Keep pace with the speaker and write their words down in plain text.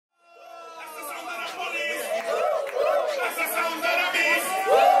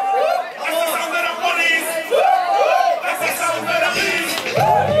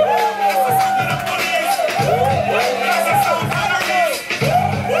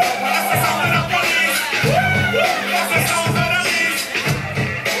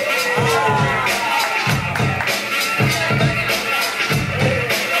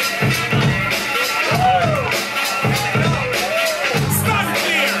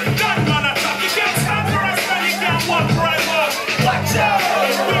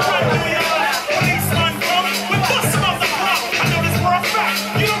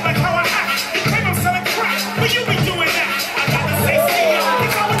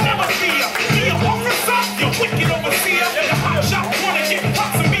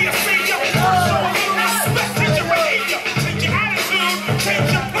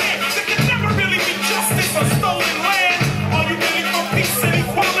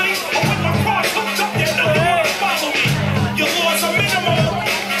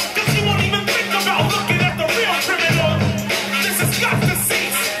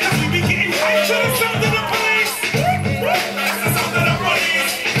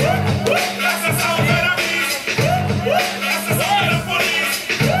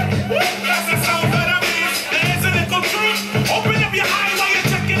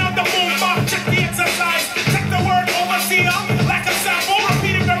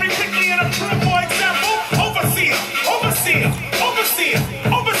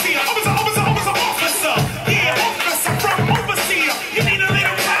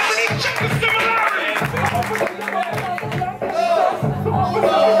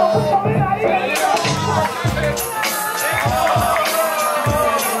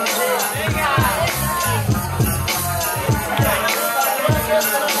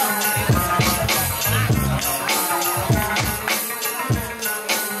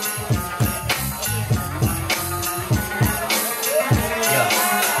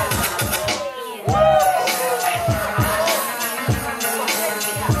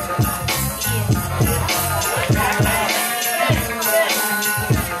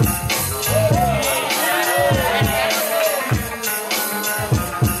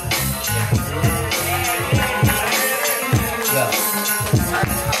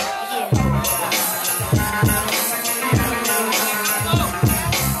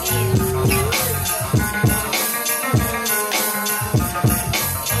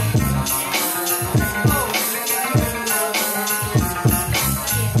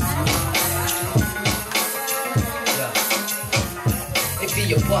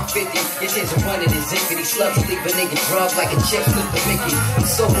a $150. Your shit's running in zippity. Slugs leave a nigga drunk like a chip flip a Mickey. I'm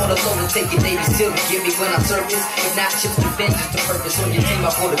so on the low to take it, they still give me when I surface. If not chips, the vengeance to purpose. On your team,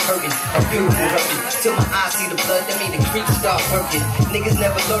 I pull the curtain. A beautiful rubbing. Till my eyes see the blood, that mean the creeps start working. Niggas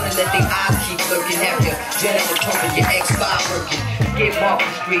never learning that they eyes keep lurking. Have your genital pumping, your X5 working. Get off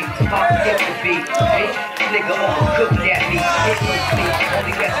the street, hard to get the beat. Hey, nigga overcooked that meat. Hit no sleep,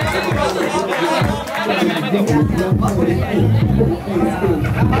 only got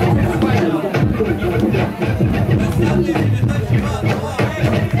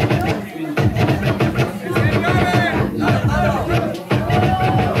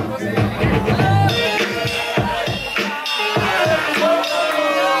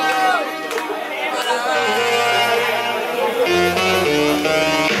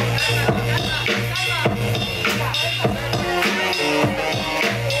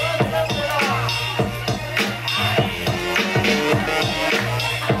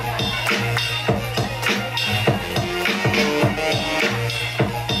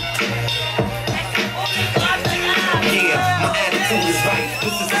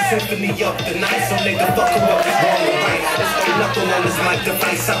symphony up the night, so nigga fuck who up is wrong and right. There's no knuckle on this mic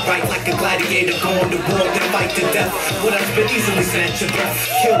device. I write like a gladiator going to war and fight to death. What else but easily snatch your breath,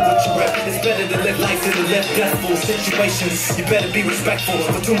 kill what you rep. It's better to live life than to live deathful situations. You better be respectful,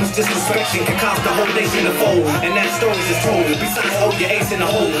 for too much disrespecting can cause the whole nation to fold. And that story's just told. Besides, oh, your ace in the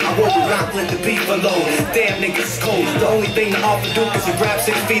hole. I roll with rock, let the beat below. Damn niggas cold. The only thing to offer Duke is to grab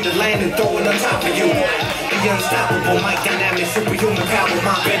 6 feet of land and throw it on top of you. The unstoppable, mic dynamic, superhuman power.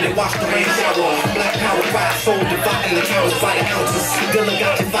 My bed and watch the rain shower. Black power, pride, soul, dividing the towers by the ounces. Dilla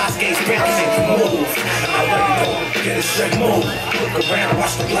got your 5 skates bouncing. Move. I already know, get it straight, move. Look around,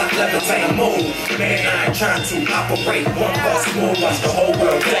 watch the block levitate, move. Man, I ain't trying to operate one bus, move. Watch the whole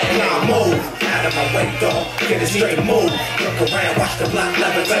world down, now move. Out of my way, dog, get it straight, move. Look around, watch the block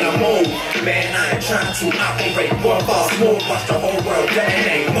levitate, move. Man, I ain't trying to operate one bus, move. Watch the whole world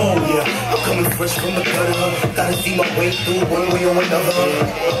down, move. Yeah, I'm coming fresh from the gutter. Gotta see my way through one way or another.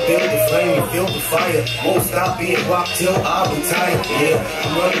 Feel the flame, feel the fire. Won't stop being rocked till I retire. Yeah,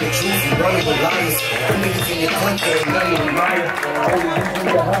 I'm running the truth, I'm running with liars. The niggas in your clique, they ain't none of the Maya.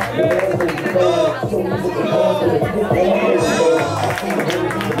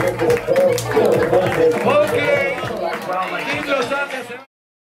 Okay.